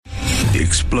The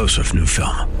explosive new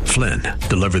film, Flynn,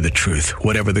 deliver the truth,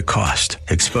 whatever the cost,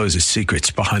 exposes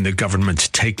secrets behind the government's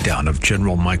takedown of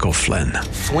General Michael Flynn.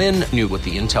 Flynn knew what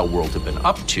the intel world had been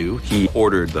up to. He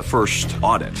ordered the first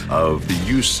audit of the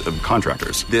use of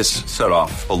contractors. This set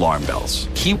off alarm bells.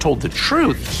 He told the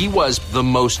truth. He was the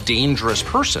most dangerous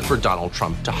person for Donald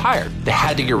Trump to hire. They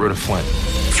had to get rid of Flynn.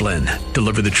 Flynn,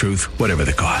 deliver the truth, whatever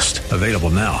the cost. Available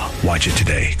now. Watch it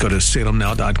today. Go to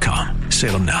salemnow.com.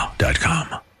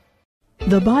 salemnow.com.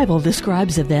 The Bible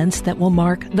describes events that will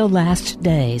mark the last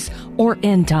days, or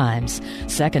end times.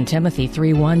 2 Timothy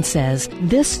 3:1 says,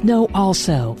 "This know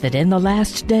also, that in the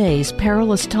last days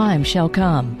perilous times shall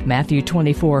come." Matthew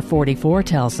 24:44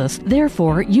 tells us,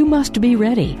 "Therefore you must be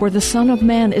ready, for the Son of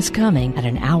Man is coming at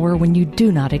an hour when you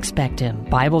do not expect him."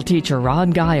 Bible teacher Ron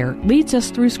Geyer leads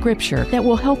us through Scripture that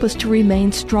will help us to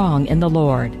remain strong in the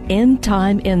Lord. End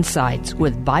Time Insights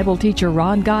with Bible teacher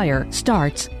Ron Geyer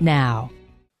starts now.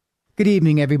 Good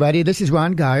evening, everybody. This is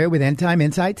Ron Geyer with End Time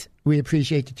Insights. We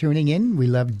appreciate you tuning in. We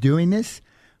love doing this.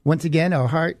 Once again, our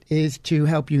heart is to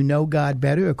help you know God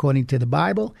better according to the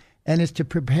Bible, and is to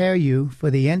prepare you for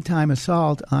the end-time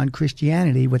assault on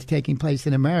Christianity, what's taking place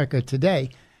in America today.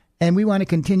 And we want to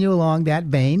continue along that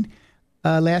vein.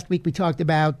 Last week we talked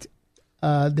about,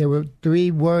 there were 3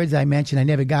 words I mentioned. I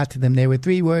never got to them. There were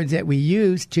 3 words that we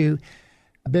used to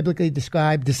biblically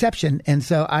describe deception. And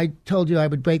so I told you I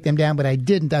would break them down, but I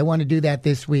didn't. I want to do that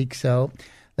this week. So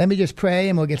let me just pray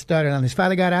and we'll get started on this.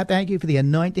 Father God, I thank you for the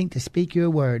anointing to speak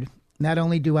your word. Not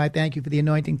only do I thank you for the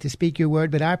anointing to speak your word,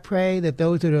 but I pray that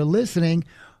those that are listening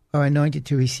are anointed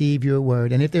to receive your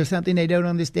word. And if there's something they don't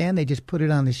understand, they just put it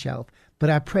on the shelf.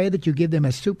 But I pray that you give them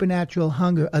a supernatural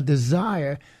hunger, a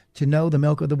desire to know the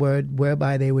milk of the word,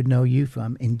 whereby they would know you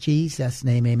from. In Jesus'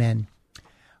 name, amen.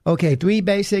 Okay, 3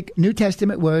 basic New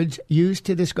Testament words used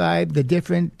to describe the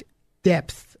different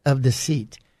depths of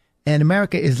deceit. And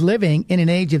America is living in an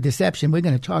age of deception. We're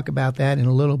going to talk about that in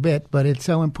a little bit, but it's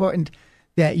so important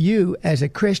that you, as a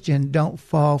Christian, don't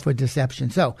fall for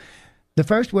deception. So the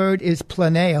first word is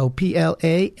planeo,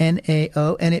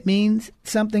 P-L-A-N-A-O, and it means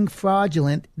something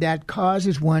fraudulent that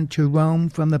causes one to roam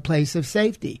from the place of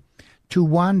safety, to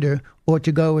wander or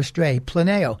to go astray.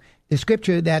 Planeo. The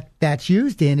scripture that's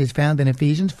used in is found in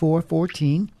Ephesians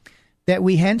 4:14, that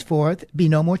we henceforth be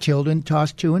no more children,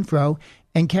 tossed to and fro,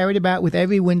 and carried about with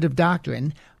every wind of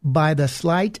doctrine, by the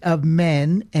sleight of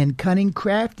men and cunning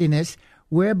craftiness,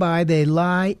 whereby they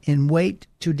lie in wait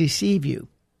to deceive you.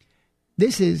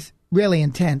 This is really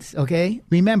intense, okay?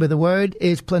 Remember, the word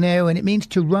is planeo, and it means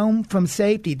to roam from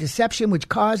safety, deception which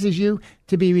causes you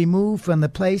to be removed from the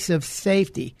place of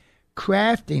safety.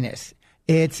 Craftiness.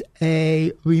 It's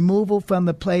a removal from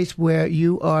the place where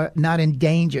you are not in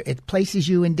danger. It places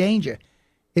you in danger.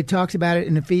 It talks about it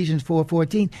in Ephesians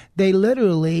 4:14. They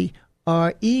literally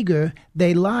are eager.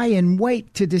 They lie in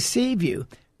wait to deceive you.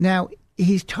 Now,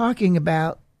 he's talking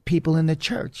about people in the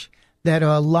church that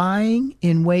are lying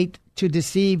in wait to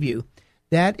deceive you.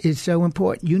 That is so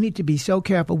important. You need to be so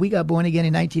careful. We got born again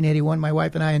in 1981, my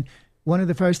wife and I, and one of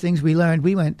the first things we learned,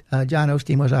 John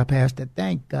Osteen was our pastor.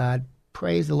 Thank God.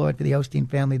 Praise the Lord for the Osteen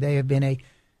family. They have been a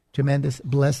tremendous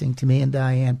blessing to me and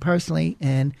Diane personally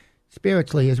and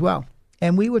spiritually as well.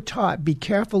 And we were taught, be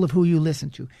careful of who you listen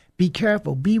to. Be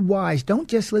careful. Be wise. Don't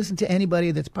just listen to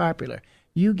anybody that's popular.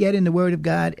 You get in the Word of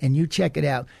God and you check it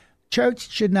out. Church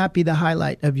should not be the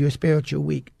highlight of your spiritual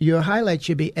week. Your highlight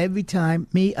should be every time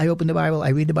I open the Bible, I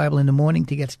read the Bible in the morning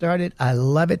to get started. I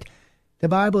love it. The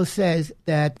Bible says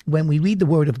that when we read the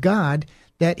Word of God,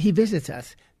 that He visits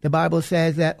us. The Bible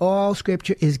says that all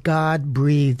Scripture is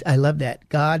God-breathed. I love that.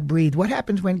 God-breathed. What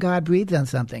happens when God breathes on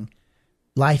something?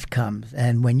 Life comes.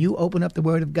 And when you open up the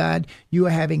Word of God, you are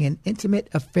having an intimate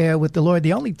affair with the Lord.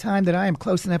 The only time that I am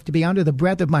close enough to be under the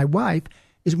breath of my wife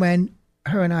is when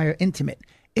her and I are intimate.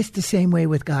 It's the same way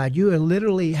with God. You are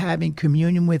literally having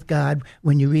communion with God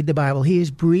when you read the Bible. He is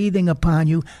breathing upon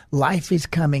you. Life is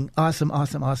coming. Awesome,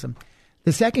 awesome, awesome.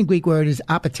 The second Greek word is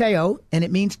apateo, and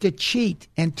it means to cheat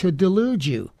and to delude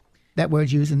you. That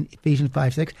word's used in Ephesians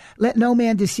 5:6. Let no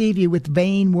man deceive you with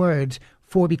vain words,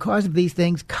 for because of these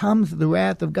things comes the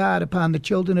wrath of God upon the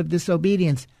children of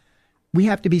disobedience. We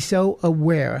have to be so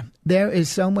aware. There is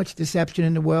so much deception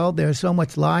in the world. There is so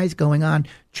much lies going on.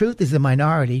 Truth is the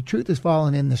minority. Truth is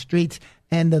fallen in the streets.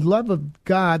 And the love of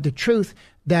God, the truth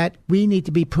that we need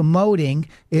to be promoting,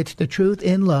 it's the truth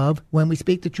in love. When we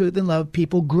speak the truth in love,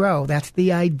 people grow. That's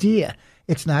the idea.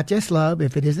 It's not just love.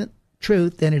 If it isn't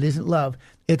truth, then it isn't love.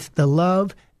 It's the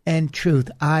love and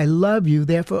truth. I love you,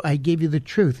 therefore I give you the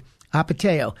truth.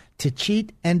 Apateo, to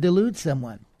cheat and delude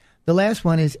someone. The last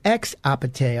one is ex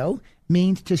apateo,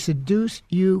 means to seduce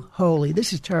you wholly.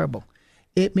 This is terrible.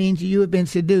 It means you have been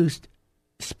seduced,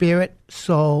 spirit,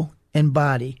 soul, and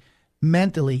body.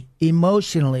 Mentally,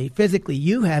 emotionally, physically,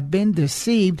 you have been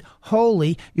deceived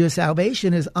wholly. Your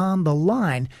salvation is on the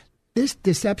line. This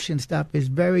deception stuff is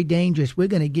very dangerous. We're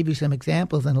going to give you some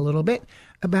examples in a little bit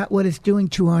about what it's doing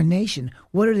to our nation,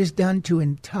 what it has done to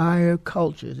entire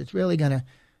cultures. It's really going to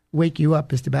wake you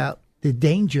up as about the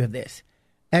danger of this.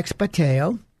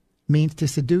 Expateo means to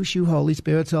seduce you wholly,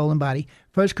 spirit, soul, and body.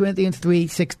 1 Corinthians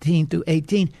 3:16 through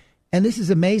 18. And this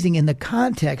is amazing in the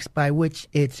context by which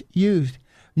it's used.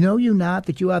 Know you not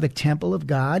that you are the temple of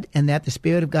God, and that the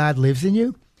Spirit of God lives in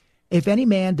you? If any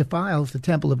man defiles the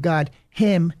temple of God,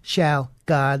 him shall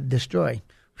God destroy.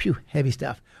 Phew, heavy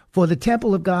stuff. For the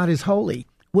temple of God is holy,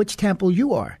 which temple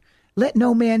you are. Let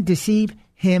no man deceive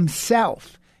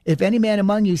himself. If any man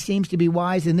among you seems to be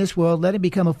wise in this world, let him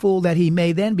become a fool, that he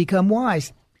may then become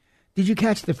wise. Did you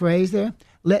catch the phrase there?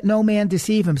 Let no man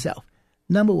deceive himself.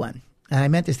 Number one, I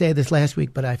meant to say this last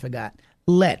week, but I forgot.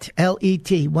 Let,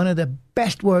 L-E-T, one of the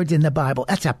best words in the Bible.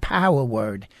 That's a power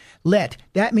word. Let.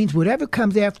 That means whatever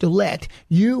comes after let,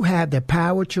 you have the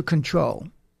power to control.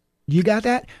 You got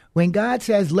that? When God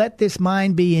says, let this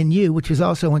mind be in you, which is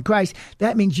also in Christ,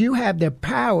 that means you have the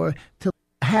power to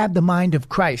have the mind of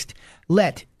Christ.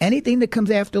 Let. Anything that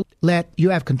comes after let, you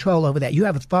have control over that. You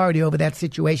have authority over that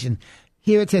situation.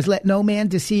 Here it says, let no man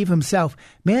deceive himself.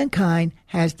 Mankind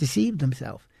has deceived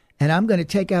himself. And I'm going to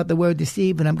take out the word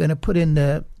deceive, and I'm going to put in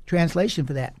the translation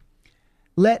for that.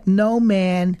 Let no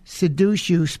man seduce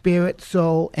you, spirit,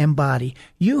 soul, and body.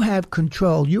 You have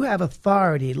control. You have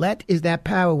authority. Let is that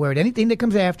power word. Anything that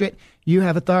comes after it, you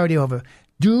have authority over.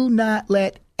 Do not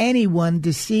let anyone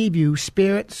deceive you,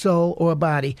 spirit, soul, or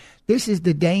body. This is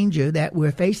the danger that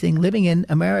we're facing living in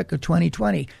America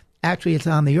 2020. Actually, it's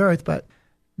on the earth, but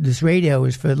this radio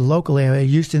is for the local area,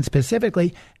 Houston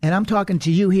specifically, and I'm talking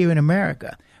to you here in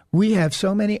America. We have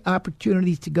so many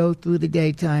opportunities to go through the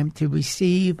daytime, to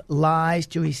receive lies,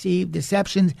 to receive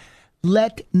deceptions.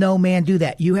 Let no man do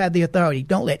that. You have the authority.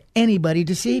 Don't let anybody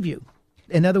deceive you.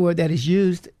 Another word that is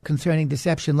used concerning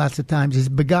deception lots of times is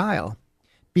beguile,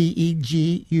 B-E-G-U-I-L-E.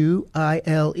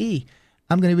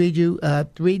 I'm going to read you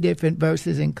 3 different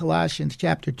verses in Colossians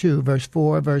chapter 2, verse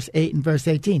 4, verse 8, and verse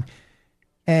 18.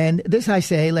 And this I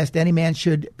say, lest any man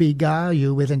should beguile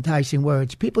you with enticing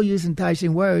words. People use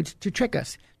enticing words to trick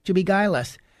us, to beguile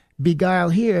us. Beguile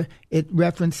here, it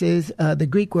references the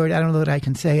Greek word, I don't know that I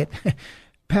can say it,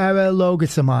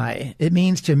 paralogisomai. It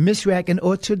means to misreckon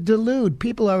or to delude.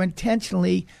 People are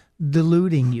intentionally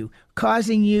deluding you,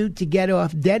 causing you to get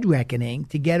off dead reckoning,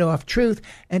 to get off truth,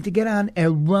 and to get on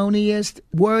erroneous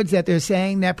words that they're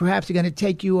saying that perhaps are going to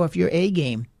take you off your A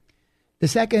game. The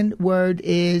second word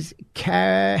is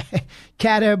katabrabeu,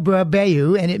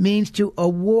 and it means to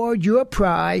award your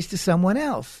prize to someone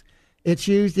else. It's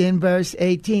used in verse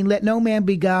 18. Let no man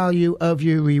beguile you of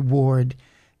your reward.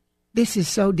 This is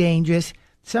so dangerous.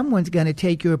 Someone's going to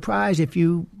take your prize if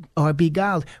you are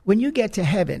beguiled. When you get to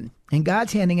heaven and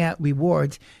God's handing out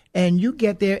rewards and you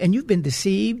get there and you've been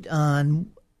deceived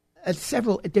on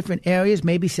several different areas,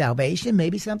 maybe salvation,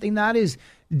 maybe something not as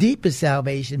deep as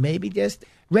salvation, maybe just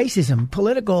racism,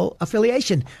 political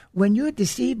affiliation. When you're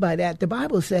deceived by that, the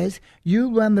Bible says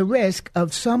you run the risk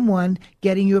of someone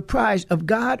getting your prize, of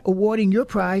God awarding your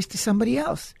prize to somebody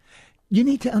else. You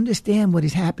need to understand what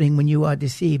is happening when you are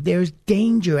deceived. There's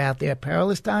danger out there,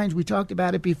 perilous times. We talked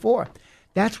about it before.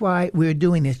 That's why we're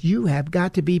doing this. You have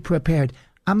got to be prepared.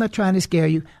 I'm not trying to scare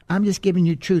you. I'm just giving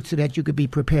you truth so that you could be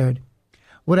prepared.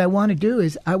 What I want to do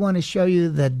is I want to show you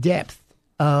the depth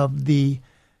of the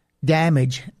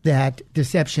damage that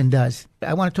deception does.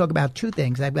 I want to talk about 2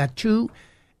 things. I've got 2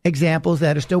 examples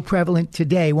that are still prevalent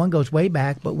today. One goes way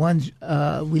back, but one's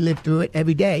we live through it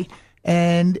every day.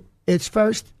 And it's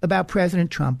first about President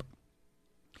Trump.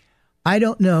 I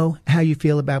don't know how you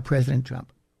feel about President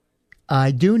Trump.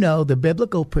 I do know the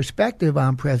biblical perspective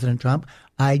on President Trump.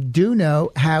 I do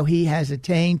know how he has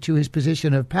attained to his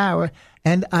position of power,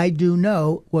 and I do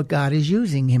know what God is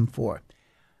using him for.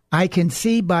 I can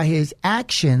see by his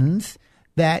actions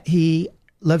that he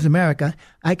loves America.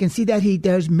 I can see that he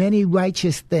does many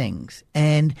righteous things.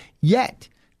 And yet,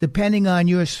 depending on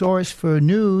your source for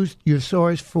news, your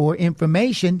source for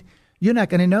information, you're not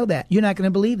going to know that. You're not going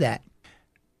to believe that.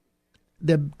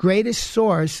 The greatest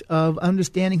source of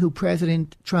understanding who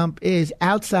President Trump is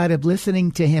outside of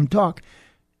listening to him talk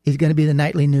is going to be the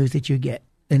nightly news that you get.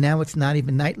 And now it's not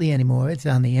even nightly anymore. It's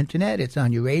on the internet. It's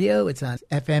on your radio. It's on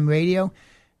FM radio.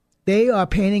 They are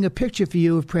painting a picture for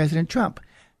you of President Trump.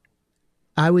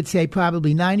 I would say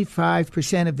probably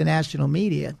 95% of the national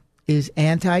media is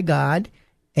anti-God,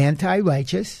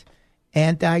 anti-righteous,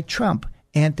 anti-Trump.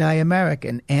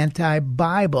 anti-American,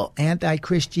 anti-Bible,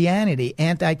 anti-Christianity,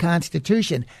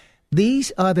 anti-Constitution.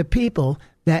 These are the people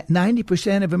that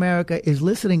 90% of America is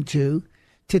listening to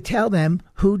tell them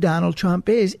who Donald Trump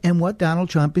is and what Donald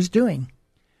Trump is doing.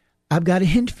 I've got a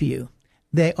hint for you.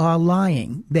 They are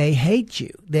lying. They hate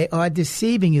you. They are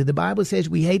deceiving you. The Bible says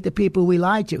we hate the people we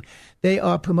lie to. They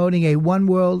are promoting a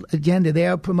one-world agenda. They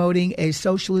are promoting a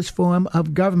socialist form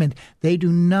of government. They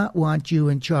do not want you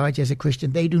in charge as a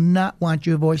Christian. They do not want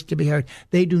your voice to be heard.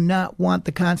 They do not want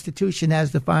the Constitution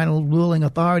as the final ruling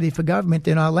authority for government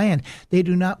in our land. They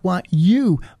do not want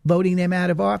you voting them out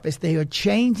of office. They are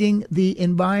changing the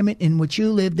environment in which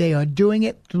you live. They are doing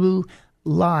it through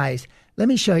lies. Let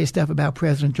me show you stuff about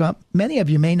President Trump. Many of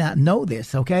you may not know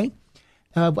this, okay?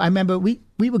 I remember we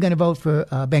were going to vote for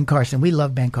Ben Carson. We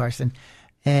love Ben Carson.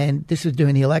 And this was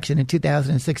during the election in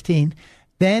 2016.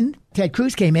 Then Ted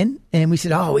Cruz came in, and we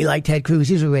said, we like Ted Cruz.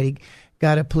 He's already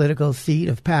got a political seat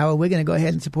of power. We're going to go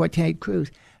ahead and support Ted Cruz.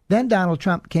 Then Donald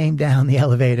Trump came down the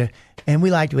elevator, and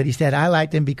we liked what he said. I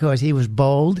liked him because he was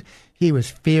bold. He was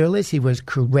fearless. He was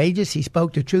courageous. He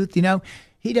spoke the truth. You know,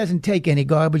 he doesn't take any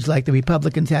garbage like the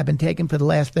Republicans have been taking for the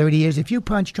last 30 years. If you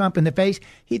punch Trump in the face,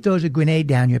 he throws a grenade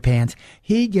down your pants.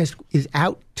 He just is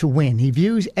out to win. He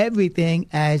views everything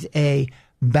as a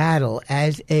battle,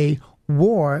 as a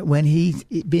war when he's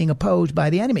being opposed by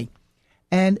the enemy.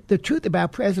 And the truth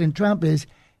about President Trump is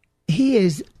he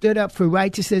has stood up for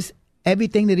righteousness,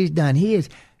 everything that he's done. He has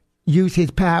used his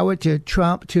power to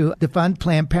defund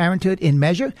Planned Parenthood in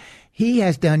measure. He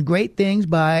has done great things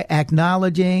by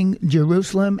acknowledging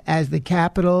Jerusalem as the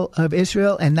capital of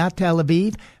Israel and not Tel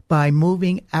Aviv, by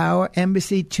moving our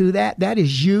embassy to that. That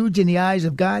is huge in the eyes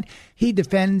of God. He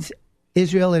defends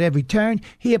Israel at every turn.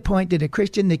 He appointed a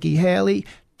Christian, Nikki Haley,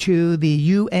 to the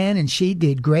UN, and she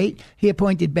did great. He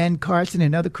appointed Ben Carson,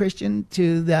 another Christian,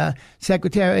 to the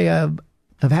Secretary of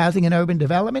Housing and Urban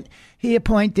Development. He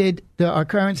appointed our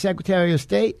current Secretary of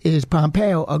State is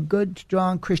Pompeo, a good,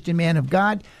 strong Christian man of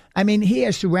God. I mean, he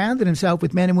has surrounded himself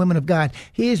with men and women of God.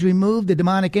 He has removed the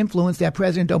demonic influence that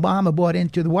President Obama brought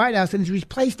into the White House and has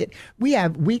replaced it. We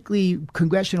have weekly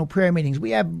congressional prayer meetings.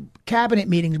 We have cabinet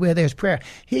meetings where there's prayer.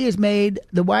 He has made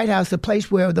the White House a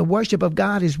place where the worship of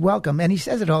God is welcome. And he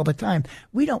says it all the time.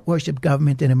 We don't worship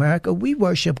government in America. We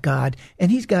worship God,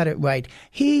 and he's got it right.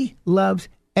 He loves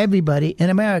everybody in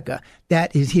America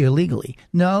that is here legally.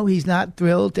 No, he's not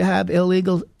thrilled to have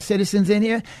illegal citizens in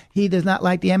here. He does not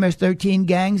like the MS-13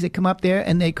 gangs that come up there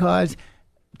and they cause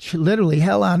literally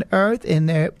hell on earth in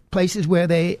their places where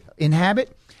they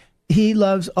inhabit. He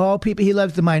loves all people. He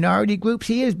loves the minority groups.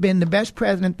 He has been the best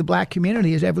president the black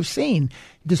community has ever seen.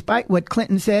 Despite what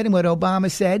Clinton said and what Obama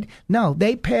said, no,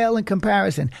 they pale in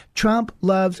comparison. Trump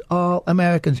loves all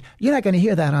Americans. You're not going to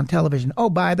hear that on television. Oh,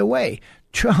 by the way,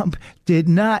 Trump did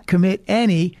not commit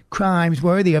any crimes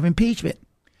worthy of impeachment.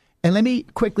 And let me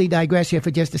quickly digress here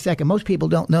for just a second. Most people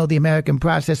don't know the American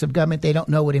process of government. They don't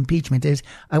know what impeachment is.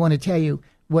 I want to tell you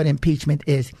what impeachment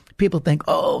is. People think,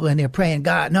 and they're praying,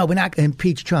 God, no, we're not going to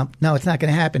impeach Trump. No, it's not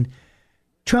going to happen.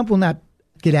 Trump will not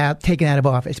get taken out of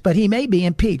office, but he may be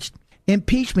impeached.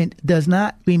 Impeachment does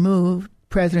not remove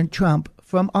President Trump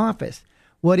from office.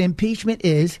 What impeachment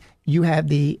is, you have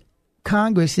the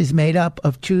Congress is made up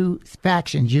of two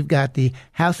factions. You've got the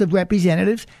House of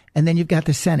Representatives, and then you've got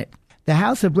the Senate. The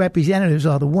House of Representatives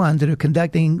are the ones that are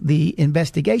conducting the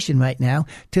investigation right now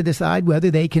to decide whether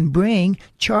they can bring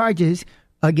charges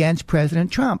against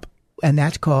President Trump, and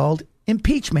that's called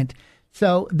impeachment.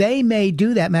 So they may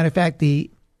do that. Matter of fact, they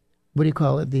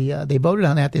voted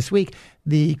on that this week.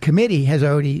 The committee has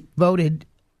already voted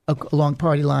along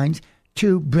party lines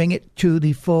to bring it to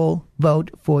the full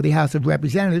vote for the House of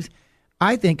Representatives.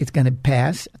 I think it's going to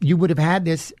pass. You would have had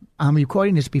this, I'm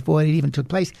recording this before it even took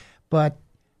place, but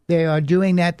they are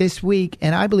doing that this week,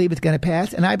 and I believe it's going to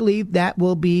pass, and I believe that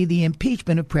will be the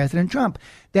impeachment of President Trump.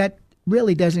 That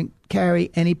really doesn't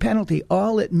carry any penalty.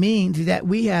 All it means is that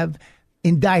we have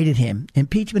indicted him.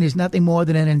 Impeachment is nothing more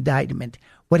than an indictment.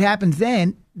 What happens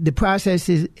then, the process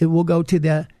is it will go to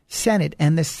the Senate,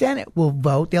 and the Senate will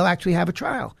vote. They'll actually have a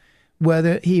trial,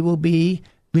 whether he will be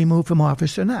removed from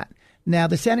office or not. Now,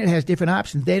 the Senate has different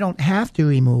options. They don't have to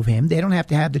remove him. They don't have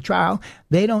to have the trial.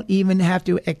 They don't even have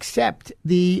to accept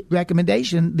the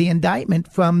recommendation, the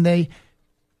indictment from the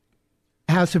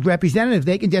House of Representatives.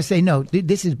 They can just say, no,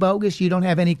 this is bogus. You don't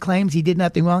have any claims. He did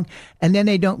nothing wrong. And then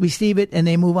they don't receive it and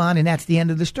they move on, and that's the end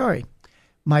of the story.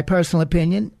 My personal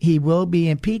opinion, he will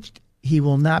be impeached. He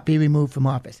will not be removed from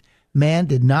office. Man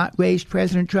did not raise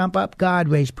President Trump up. God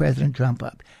raised President Trump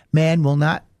up. Man will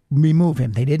not remove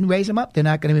him. They didn't raise him up. They're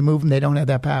not going to remove him. They don't have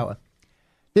that power.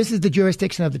 This is the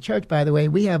jurisdiction of the church, by the way.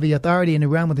 We have the authority in the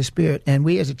realm of the Spirit, and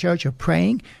we as a church are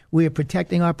praying. We are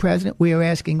protecting our president. We are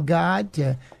asking God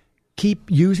to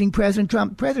keep using President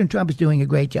Trump. President Trump is doing a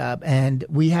great job, and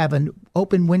we have an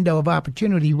open window of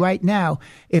opportunity right now.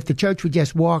 If the church would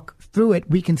just walk through it,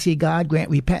 we can see God grant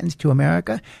repentance to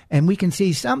America, and we can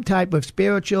see some type of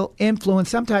spiritual influence,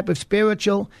 some type of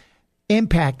spiritual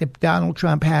impact that Donald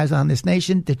Trump has on this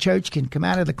nation. The church can come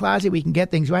out of the closet. We can get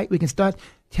things right. We can start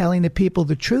telling the people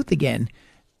the truth again.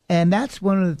 And that's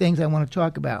one of the things I want to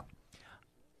talk about.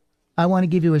 I want to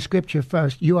give you a scripture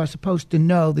first. You are supposed to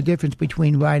know the difference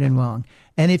between right and wrong.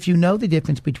 And if you know the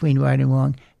difference between right and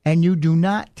wrong, and you do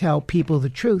not tell people the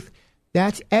truth,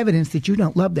 that's evidence that you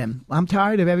don't love them. I'm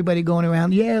tired of everybody going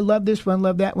around, yeah, love this one,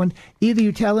 love that one. Either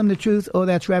you tell them the truth or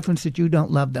that's reference that you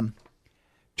don't love them.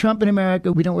 Trump in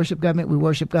America, we don't worship government, we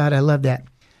worship God. I love that.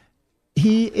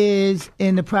 He is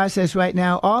in the process right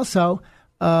now also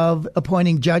of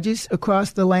appointing judges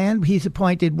across the land. He's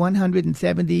appointed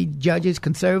 170 judges,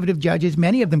 conservative judges,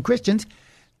 many of them Christians,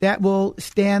 that will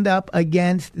stand up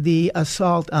against the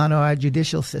assault on our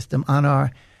judicial system, on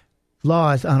our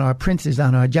laws, on our princes,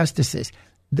 on our justices.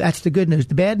 That's the good news.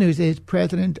 The bad news is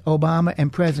President Obama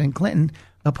and President Clinton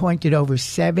appointed over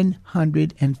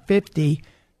 750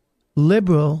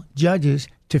 liberal judges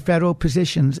to federal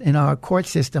positions in our court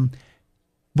system.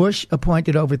 Bush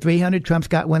appointed over 300. Trump's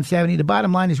got 170. The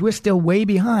bottom line is we're still way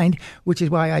behind, which is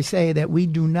why I say that we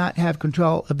do not have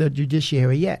control of the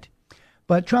judiciary yet.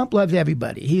 But Trump loves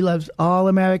everybody. He loves all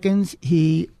Americans.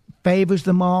 He favors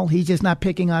them all. He's just not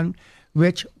picking on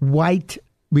rich, white,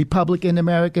 Republican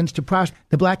Americans to prosper.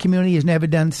 The black community has never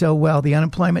done so well. The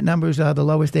unemployment numbers are the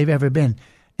lowest they've ever been.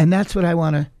 And that's what I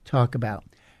want to talk about.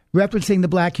 Referencing the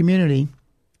black community,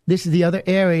 this is the other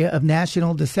area of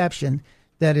national deception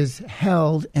that has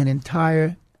held an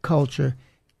entire culture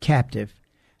captive.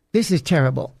 This is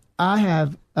terrible. I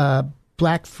have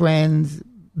black friends,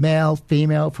 male,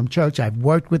 female, from church. I've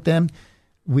worked with them.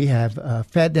 We have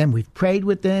fed them. We've prayed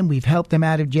with them. We've helped them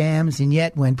out of jams. And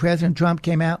yet when President Trump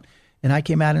came out, and I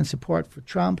came out in support for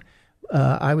Trump,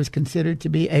 I was considered to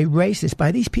be a racist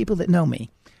by these people that know me.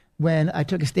 When I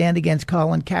took a stand against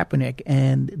Colin Kaepernick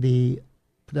and the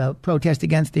protest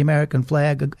against the American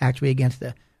flag, actually against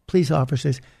the police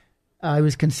officers, I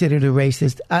was considered a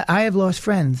racist. I have lost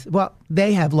friends. Well,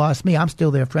 they have lost me. I'm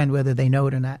still their friend, whether they know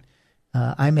it or not.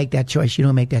 I make that choice. You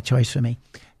don't make that choice for me.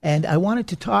 And I wanted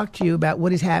to talk to you about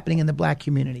what is happening in the black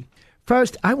community.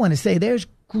 First, I want to say there's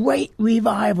great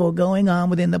revival going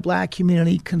on within the black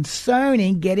community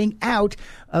concerning getting out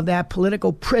of that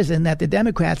political prison that the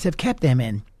Democrats have kept them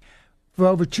in. For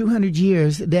over 200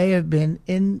 years, they have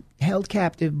been held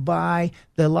captive by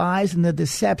the lies and the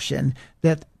deception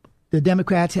that the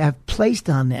Democrats have placed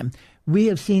on them. We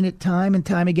have seen it time and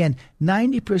time again.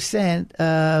 90%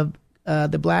 of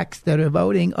the blacks that are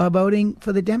voting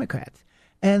for the Democrats.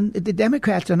 And the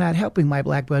Democrats are not helping my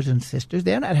black brothers and sisters.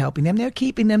 They're not helping them. They're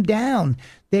keeping them down.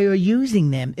 They are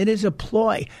using them. It is a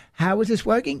ploy. How is this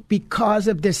working? Because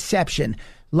of deception.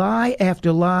 Lie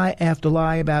after lie after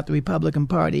lie about the Republican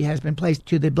Party has been placed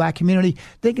to the black community,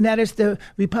 thinking that it's the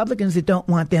Republicans that don't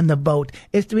want them to vote.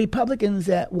 It's the Republicans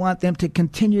that want them to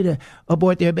continue to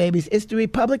abort their babies. It's the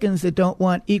Republicans that don't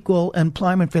want equal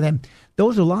employment for them.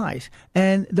 Those are lies.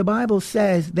 And the Bible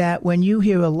says that when you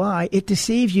hear a lie, it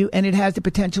deceives you and it has the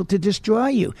potential to destroy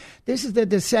you. This is the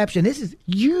deception. This is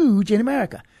huge in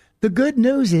America. The good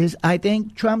news is, I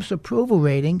think Trump's approval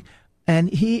rating,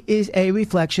 and he is a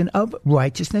reflection of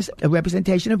righteousness, a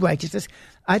representation of righteousness.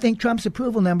 I think Trump's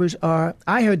approval numbers are,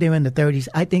 I heard they're in the 30s.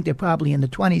 I think they're probably in the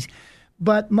 20s.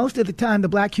 But most of the time, the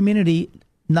black community,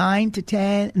 9 to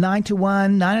 10, 9 to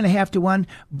 1, 9.5 to 1,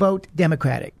 vote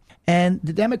Democratic. And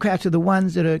the Democrats are the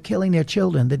ones that are killing their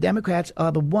children. The Democrats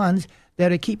are the ones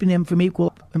that are keeping them from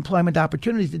equal employment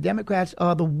opportunities. The Democrats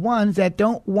are the ones that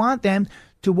don't want them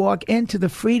to walk into the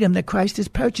freedom that Christ has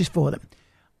purchased for them.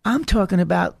 I'm talking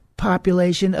about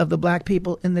population of the black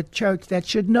people in the church that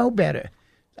should know better.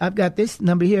 I've got this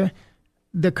number here.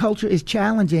 The culture is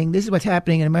challenging. This is what's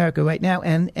happening in America right now.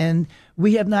 And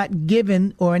we have not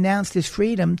given or announced this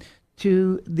freedom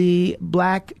to the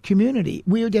black community.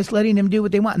 We are just letting them do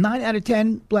what they want. 9 out of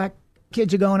 10 black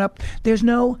kids are going up. There's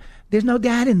no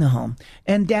dad in the home.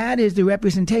 And dad is the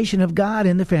representation of God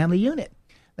in the family unit.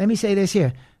 Let me say this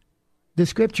here. The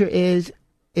scripture is,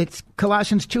 it's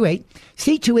Colossians 2:8.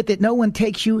 See to it that no one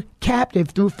takes you captive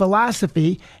through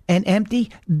philosophy and empty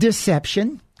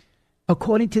deception,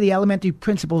 according to the elementary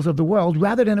principles of the world,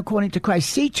 rather than according to Christ.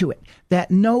 See to it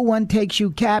that no one takes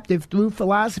you captive through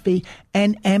philosophy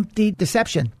and empty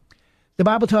deception. The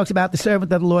Bible talks about the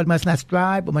servant of the Lord must not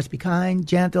strive, but must be kind,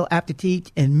 gentle, apt to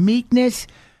teach, and meekness,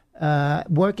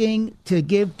 working to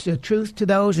give the truth to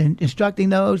those and instructing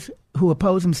those who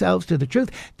oppose themselves to the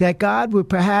truth, that God would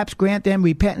perhaps grant them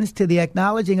repentance to the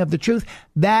acknowledging of the truth,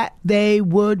 that they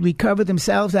would recover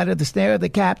themselves out of the snare of the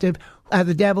captive, out of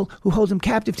the devil who holds them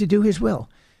captive to do his will.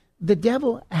 The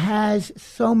devil has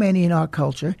so many in our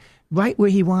culture right where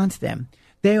he wants them.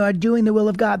 They are doing the will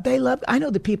of God. I know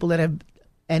the people that have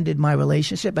ended my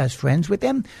relationship as friends with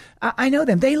them. I know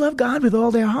them. They love God with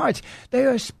all their hearts. They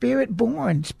are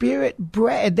spirit-born,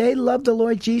 spirit-bred. They love the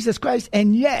Lord Jesus Christ,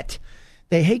 and yet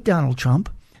they hate Donald Trump.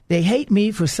 They hate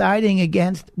me for siding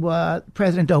against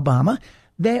President Obama.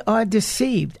 They are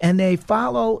deceived, and they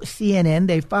follow CNN.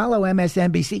 They follow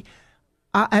MSNBC.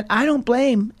 And I don't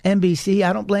blame NBC.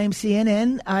 I don't blame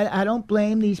CNN. I don't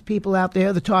blame these people out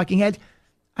there, the talking heads.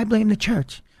 I blame the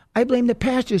church. I blame the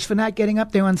pastors for not getting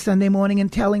up there on Sunday morning and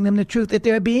telling them the truth, that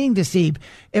they're being deceived.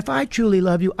 If I truly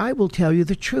love you, I will tell you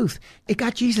the truth. It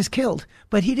got Jesus killed,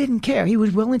 but he didn't care. He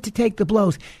was willing to take the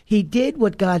blows. He did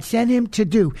what God sent him to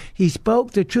do. He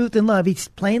spoke the truth in love. He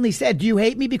plainly said, do you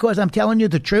hate me because I'm telling you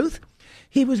the truth?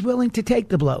 He was willing to take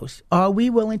the blows. Are we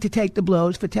willing to take the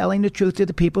blows for telling the truth to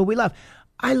the people we love?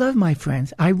 I love my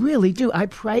friends. I really do. I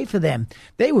pray for them.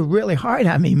 They were really hard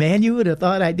on me, man. You would have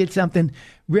thought I did something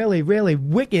really, really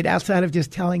wicked outside of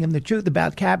just telling them the truth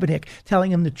about Kaepernick,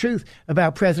 telling them the truth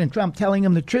about President Trump, telling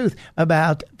them the truth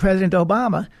about President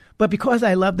Obama. But because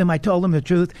I loved them, I told them the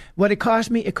truth. What it cost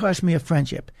me a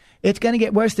friendship. It's going to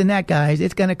get worse than that, guys.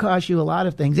 It's going to cost you a lot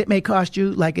of things. It may cost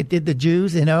you, like it did the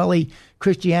Jews in early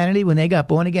Christianity when they got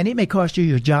born again. It may cost you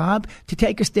your job to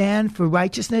take a stand for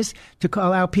righteousness, to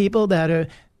call out people that are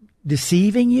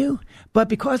deceiving you. But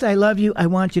because I love you, I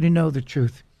want you to know the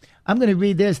truth. I'm going to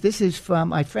read this. This is from,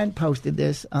 my friend posted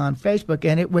this on Facebook,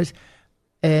 and it was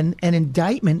an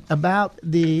indictment about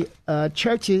the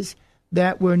churches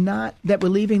that were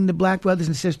leaving the black brothers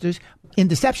and sisters in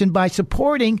deception by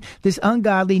supporting this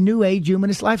ungodly New Age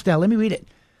humanist lifestyle. Let me read it.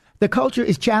 The culture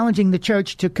is challenging the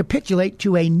church to capitulate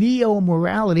to a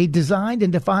neo-morality designed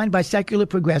and defined by secular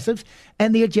progressives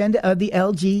and the agenda of the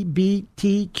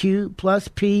LGBTQ plus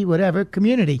P whatever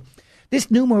community. This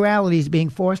new morality is being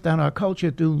forced on our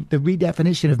culture through the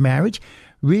redefinition of marriage,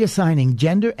 reassigning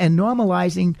gender, and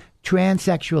normalizing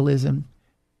transsexualism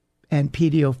and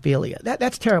pedophilia.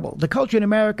 That's terrible. The culture in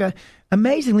America,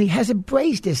 amazingly, has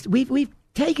embraced this. We've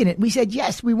taken it. We said,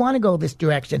 yes, we want to go this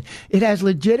direction. It has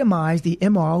legitimized the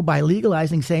immoral by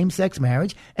legalizing same-sex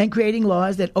marriage and creating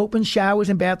laws that open showers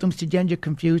and bathrooms to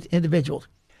gender-confused individuals.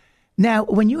 Now,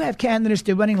 when you have candidates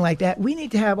that are running like that, we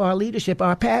need to have our leadership,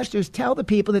 our pastors, tell the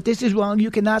people that this is wrong. You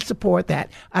cannot support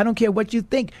that. I don't care what you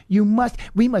think. We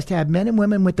must have men and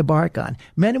women with the bark on,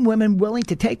 men and women willing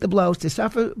to take the blows, to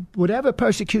suffer whatever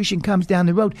persecution comes down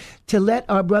the road, to let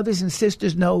our brothers and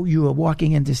sisters know you are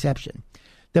walking in deception.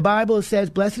 The Bible says,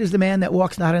 blessed is the man that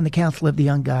walks not in the counsel of the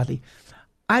ungodly.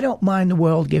 I don't mind the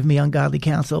world giving me ungodly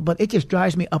counsel, but it just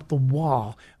drives me up the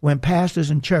wall when pastors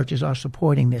and churches are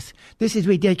supporting this. This is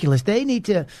ridiculous. They need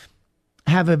to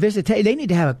have a visitation. They need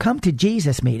to have a come to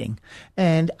Jesus meeting.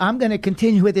 And I'm going to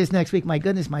continue with this next week. My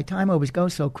goodness, my time always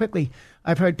goes so quickly.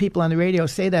 I've heard people on the radio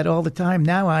say that all the time.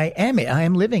 Now I am it. I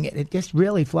am living it. It just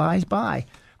really flies by.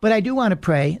 But I do want to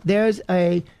pray. There's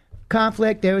a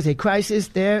conflict. There is a crisis.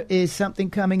 There is something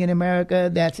coming in America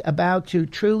that's about to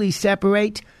truly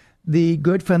separate the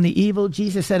good from the evil.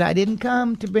 Jesus said, I didn't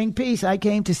come to bring peace. I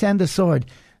came to send the sword.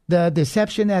 The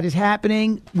deception that is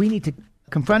happening, we need to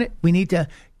confront it. We need to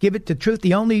give it the truth.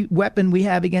 The only weapon we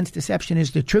have against deception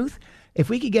is the truth. If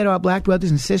we could get our black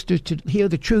brothers and sisters to hear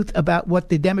the truth about what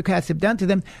the Democrats have done to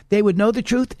them, they would know the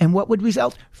truth. And what would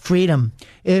result? Freedom.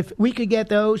 If we could get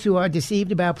those who are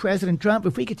deceived about President Trump,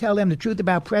 if we could tell them the truth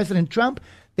about President Trump,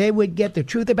 they would get the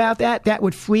truth about that. That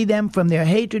would free them from their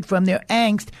hatred, from their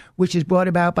angst, which is brought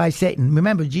about by Satan.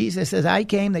 Remember, Jesus says, I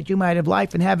came that you might have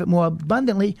life and have it more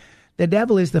abundantly. The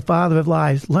devil is the father of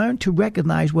lies. Learn to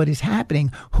recognize what is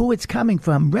happening, who it's coming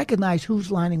from. Recognize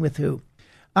who's lining with who.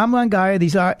 I'm Ron Geyer.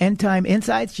 These are End Time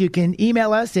Insights. You can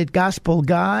email us at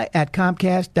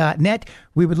gospelguy@comcast.net.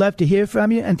 We would love to hear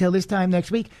from you. Until this time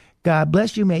next week, God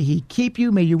bless you. May he keep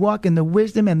you. May you walk in the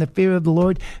wisdom and the fear of the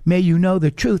Lord. May you know the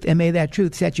truth, and may that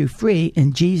truth set you free.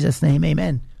 In Jesus' name,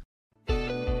 amen.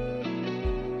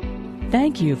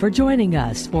 Thank you for joining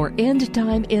us for End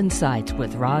Time Insights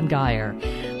with Ron Geyer.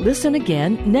 Listen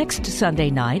again next Sunday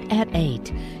night at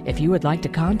 8. If you would like to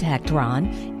contact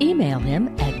Ron, email him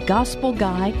at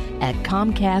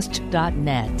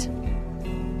gospelguy@comcast.net.